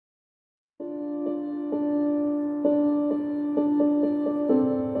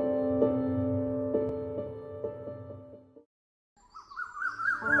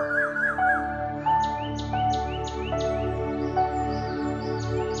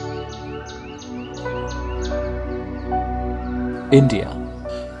India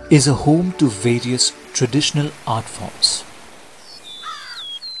is a home to various traditional art forms,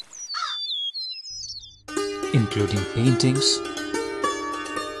 including paintings,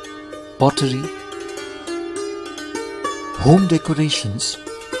 pottery, home decorations,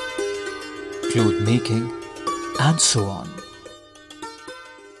 cloth making, and so on.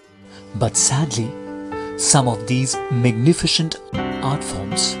 But sadly, some of these magnificent art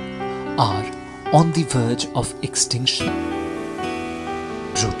forms are on the verge of extinction.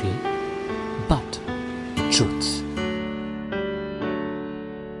 Brutal, but truth.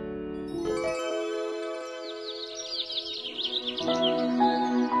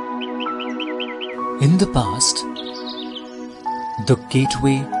 In the past, the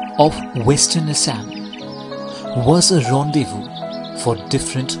gateway of Western Assam was a rendezvous for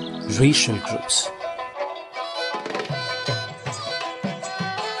different racial groups.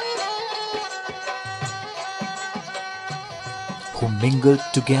 Who mingled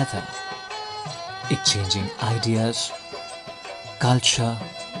together, exchanging ideas, culture,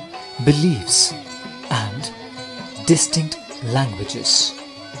 beliefs, and distinct languages.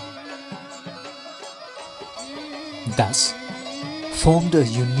 Thus, formed a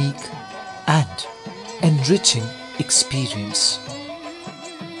unique and enriching experience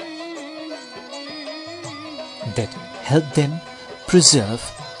that helped them preserve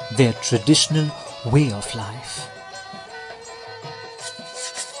their traditional way of life.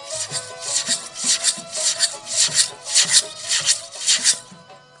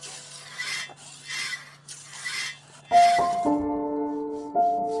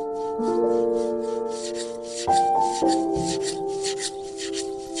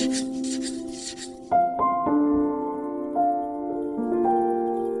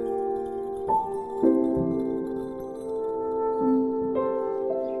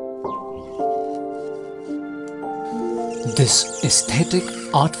 This aesthetic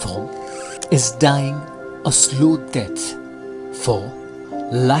art form is dying a slow death for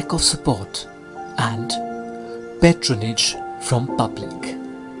lack of support and patronage from public.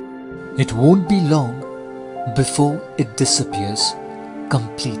 It won't be long before it disappears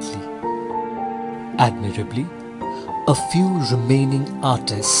completely. Admirably, a few remaining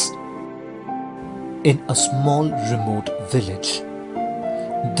artists in a small remote village,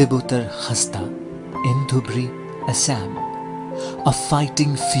 Dibutar Hasta in Dhubri, Assam, are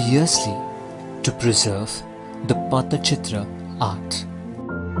fighting fiercely to preserve the PATACHITRA art.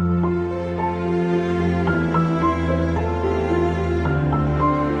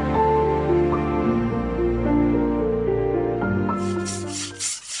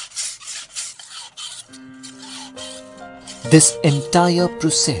 This entire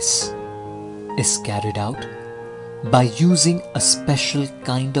process is carried out by using a special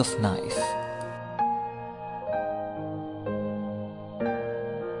kind of knife.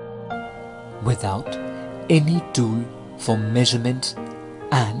 Without any tool for measurement,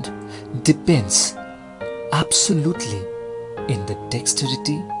 and depends absolutely in the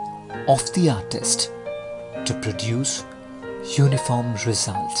dexterity of the artist to produce uniform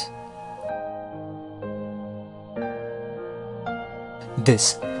result.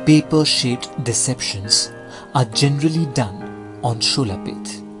 This paper-shaped deceptions are generally done on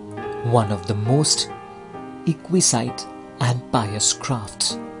Sholapit, one of the most exquisite and pious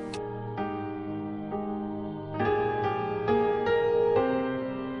crafts.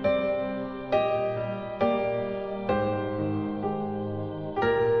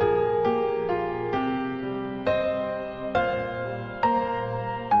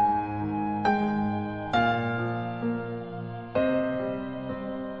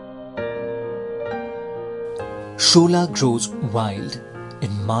 Shola grows wild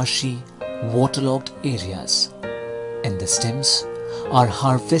in marshy, waterlogged areas, and the stems are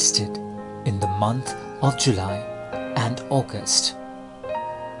harvested in the month of July and August.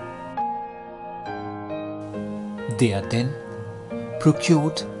 They are then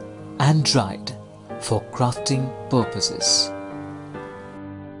procured and dried for crafting purposes.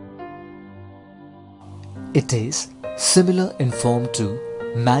 It is similar in form to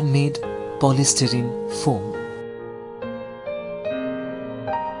man-made polystyrene foam.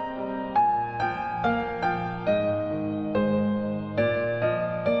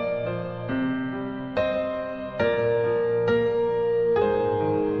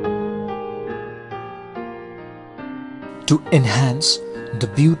 To enhance the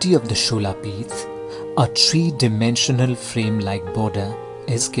beauty of the Sholapit, a three-dimensional frame-like border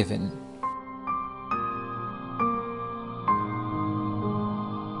is given.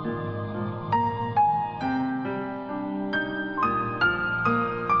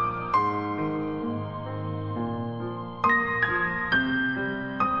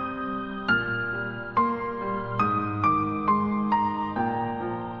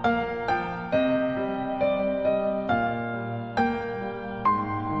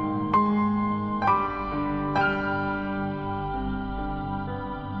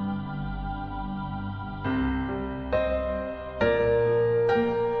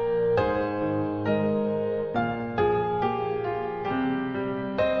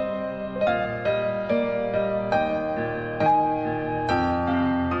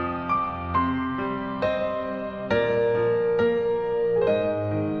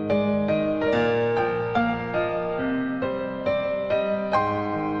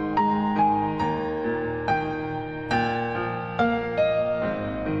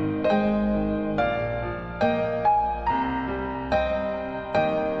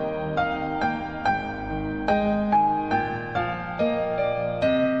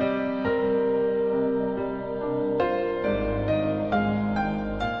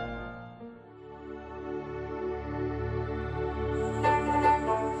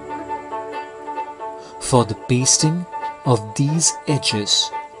 For the pasting of these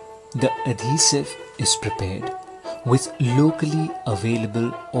edges, the adhesive is prepared with locally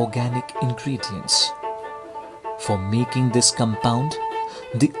available organic ingredients. For making this compound,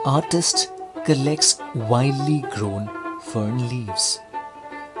 the artist collects wildly grown fern leaves.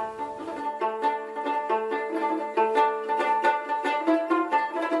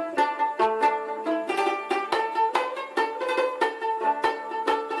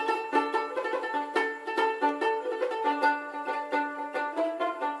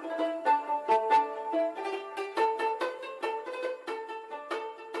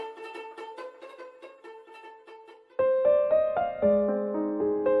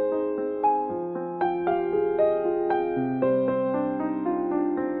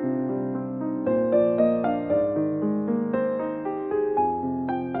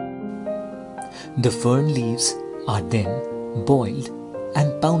 The fern leaves are then boiled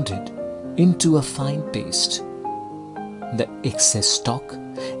and pounded into a fine paste. The excess stock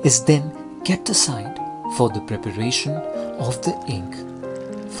is then kept aside for the preparation of the ink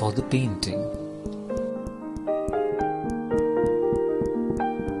for the painting.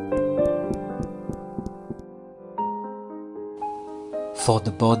 For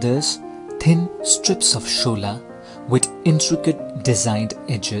the borders, thin strips of shola with intricate designed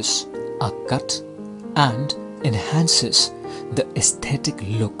edges are cut and enhances the aesthetic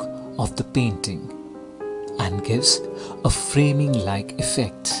look of the painting and gives a framing-like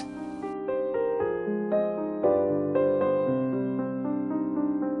effect.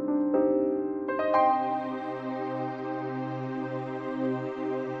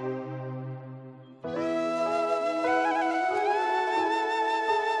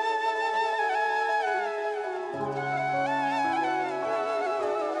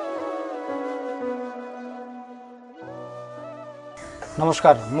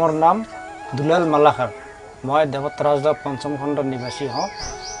 नमस्कार, मोर नाम दुलाल मालाकार। मैं देवतराजदा पंचम खंड निवासी हूँ।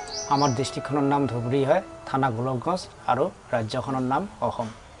 आमार डिस्ट्रिक्टखনৰ नाम धुबुरी है, थाना गोलकगंज और राज्यखনৰ नाम असम।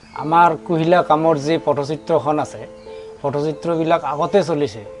 आमार कुहिला काমৰ जे पटचित्रখন আছে, पटचित्रবিলাক আগতে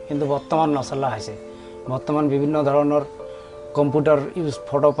চলিছে কিন্তু বৰ্তমান নচলা হৈছে। বৰ্তমান বিভিন্ন ধৰণৰ কম্পিউটাৰ ইউজ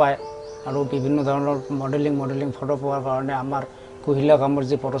ফটো পায় আৰু বিভিন্ন ধৰণৰ মডেলিং ফটো পোৱাৰ কাৰণে আমাৰ কুহিলা কামৰ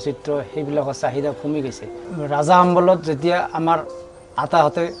যে পটচিত্ৰ সেইবিলাকৰ চাহিদা কমি গৈছে। ৰাজা আম্বলত যেতিয়া আমাৰ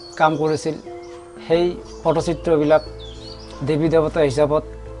আতাহতে কাম কৰিছিল সেই পটচিত্ৰবিলাক দেৱী দেৱতা হিচাপত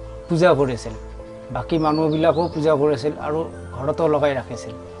পূজা কৰিছিল। বাকি মানুহবিলাকও পূজা কৰিছিল আৰু ঘৰতো লগাই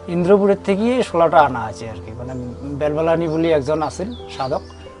ৰাখিছিল। ইন্দ্ৰপুরের থেকে শোলাটা আনা আছে আর কি, মানে বেলবালানি বলে একজন আছিল সাধক,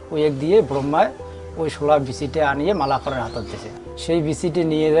 ওই এক দিয়ে ব্রহ্মায় ওই শোলা বিচিটা আনিয়ে মালাকরের হাতত দিয়েছে। সেই বিচিটি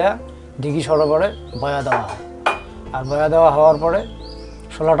নিয়ে দেয়া দিঘি সরোবরে বয়া দেওয়া হয়। আর বয়া দেওয়া হওয়ার পরে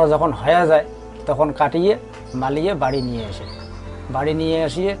শোলাটা যখন হয়ে যায় তখন কাটিয়ে মালিয়ে বাড়ি নিয়ে আসে। বাড়ি নিয়ে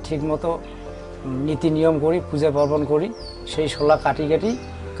আসিয়ে ঠিকমতো নীতি নিয়ম করি পূজা পার্বণ করি সেই শোলা কাটি কাটি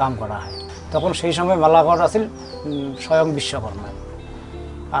কাম করা হয়। তখন সেই সময় মালাকর আছিল স্বয়ং বিশ্বকর্মা,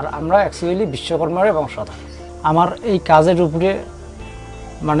 আর আমরা অ্যাকচুয়ালি বিশ্বকর্মার বংশধর। আমার এই কাজের উপরে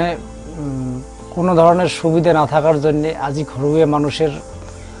মানে কোনো ধরনের সুবিধা না থাকার জন্য আজি ঘরোয়া মানুষের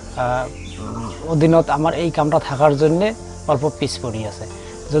অধীনত আমার এই কামটা থাকার জন্য অল্প পিছ পড়ি আছে।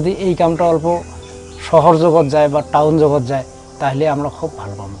 যদি এই কামটা অল্প শহর জগৎ যায় বা টাউন জগৎ যায় তাহলে আমরা খুব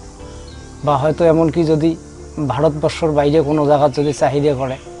ভালো পাবো, বা হয়তো এমনকি যদি ভারতবর্ষের বাইরে কোনো জায়গায় যদি চাহিদা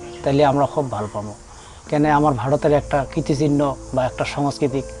করে তাহলে আমরা খুব ভালো পাবো। কেন আমার ভারতের একটা কীর্তিচিহ্ন বা একটা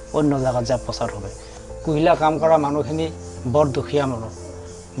সাংস্কৃতিক অন্য জায়গায় যা প্রচার হবে। কুহিলা কাম করা মানুহখিনি বৰ দুখীয়া মানুহ,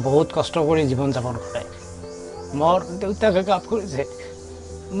 বহুত কষ্ট কৰি জীৱন যাপন কৰে। মোৰ দেউতাকে কাম কৰিছে,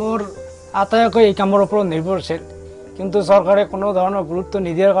 মোৰ আটাইকে এই কামৰ ওপৰত নিৰ্ভৰশীল, কিন্তু চৰকাৰে কোনো ধৰণৰ গুৰুত্ব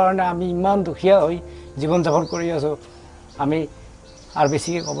নিদিয়াৰ কাৰণে আমি ইমান দুখীয়া হৈ জীৱন যাপন কৰি আছোঁ। আমি আর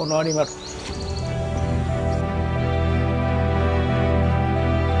বেশিকে ক'ব নোৱাৰিম আৰু।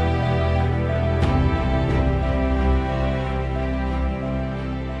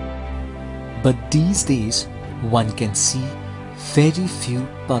 But these days, one can see very few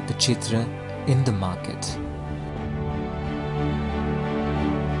PATACHITRA in the market,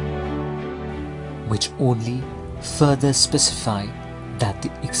 which only further specify that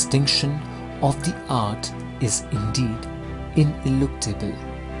the extinction of the art is indeed ineluctable.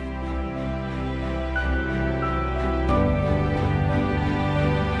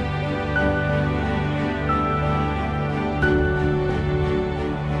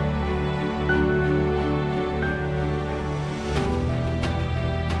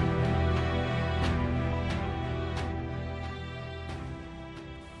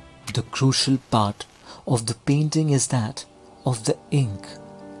 The crucial part of the painting is that of the ink,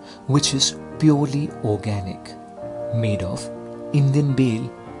 which is purely organic, made of Indian bale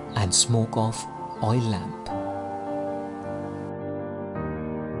and smoke of oil lamp.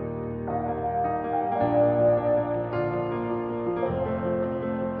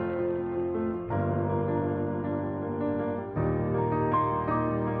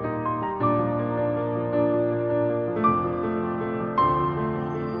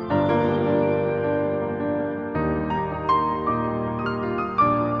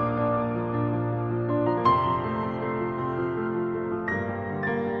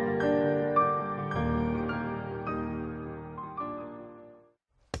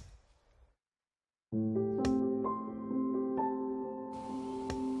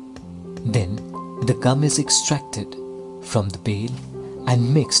 Then the gum is extracted from the bale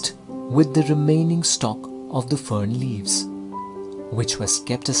and mixed with the remaining stalk of the fern leaves, which was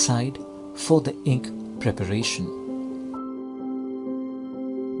kept aside for the ink preparation.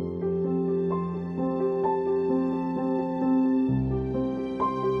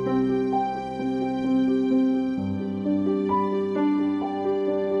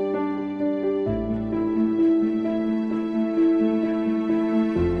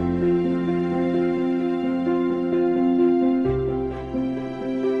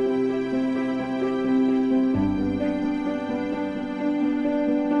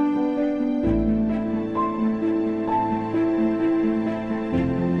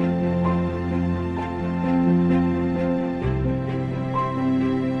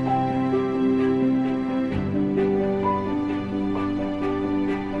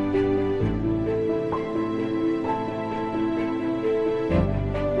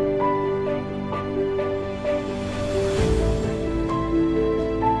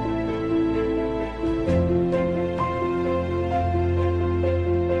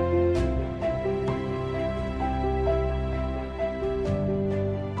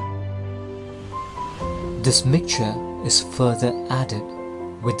 This mixture is further added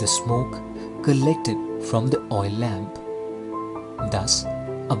with the smoke collected from the oil lamp. Thus,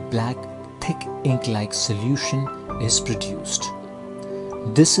 a black, thick ink-like solution is produced.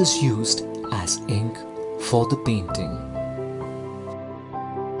 This is used as ink for the painting.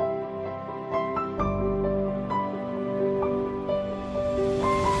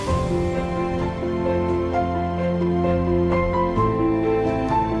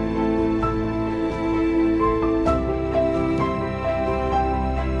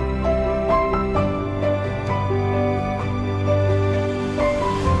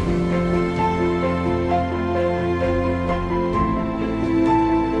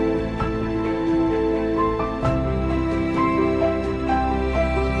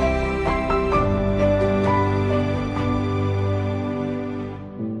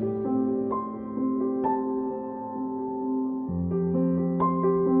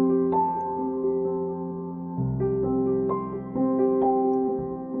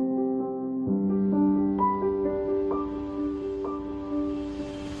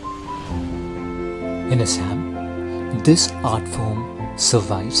 In Assam, this art form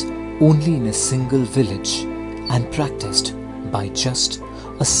survives only in a single village and practiced by just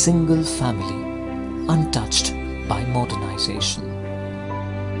a single family, untouched by modernization.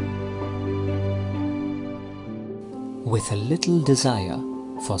 With a little desire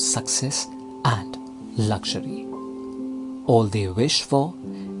for success and luxury, all they wish for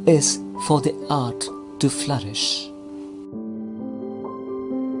is for the art to flourish.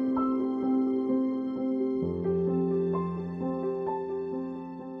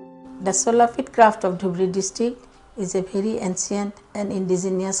 The solar pit craft of Dhubri district is a very ancient and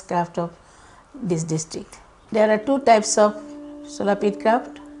indigenous craft of this district. There are two types of solar pit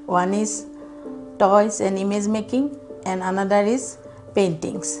craft. One is toys and image making, and another is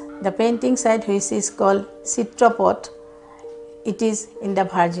paintings. The painting side, which is called Chitra, it is in the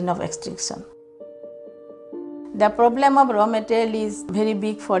verge of extinction. The problem of raw material is very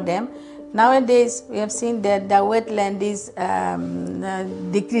big for them. Nowadays, we have seen that the wetland is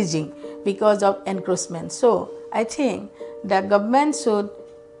decreasing because of encroachment. So, I think the government should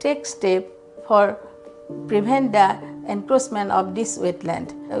take steps for prevent the encroachment of this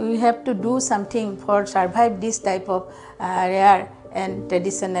wetland. We have to do something for survive this type of rare and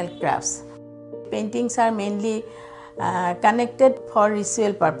traditional crafts. Paintings are mainly connected for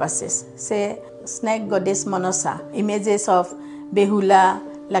ritual purposes. Say, snake goddess Manasa, images of Behula,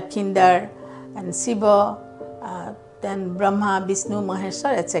 Lakhindar and Shiva, then Brahma, Vishnu,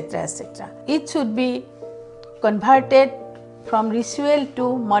 Maheshwar, etc., etc. It should be converted from ritual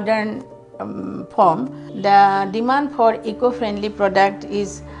to modern form. The demand for eco-friendly product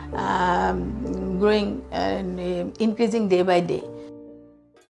is growing and increasing day by day.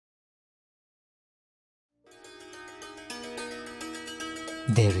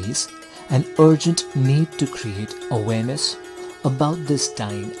 There is an urgent need to create awareness about this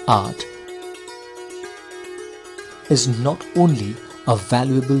dying art is not only a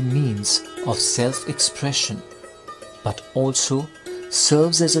valuable means of self-expression, but also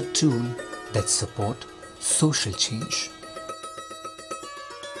serves as a tool that supports social change.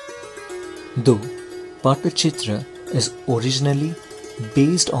 Though PATACHITRA is originally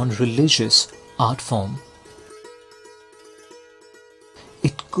based on religious art form,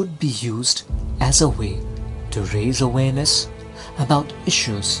 it could be used as a way to raise awareness about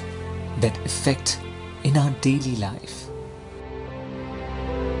issues that affect in our daily life.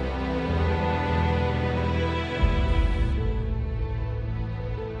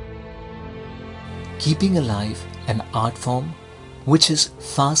 Keeping alive an art form which is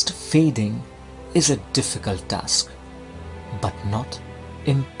fast fading is a difficult task, but not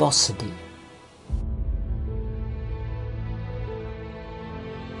impossible.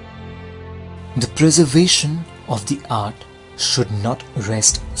 The preservation of the art should not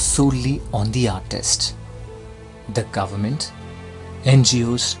rest solely on the artist. The government,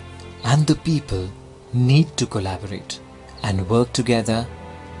 NGOs, and the people need to collaborate and work together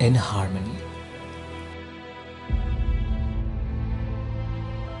in harmony.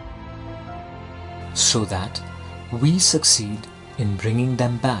 So that we succeed in bringing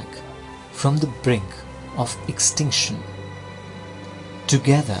them back from the brink of extinction.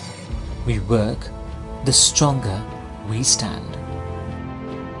 Together we work, the stronger we stand.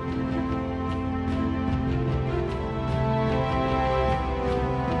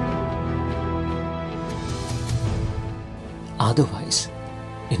 Otherwise,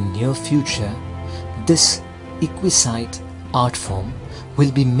 in near future, this exquisite art form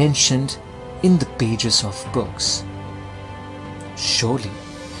will be mentioned in the pages of books. Surely,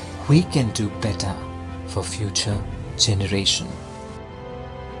 we can do better for future generations.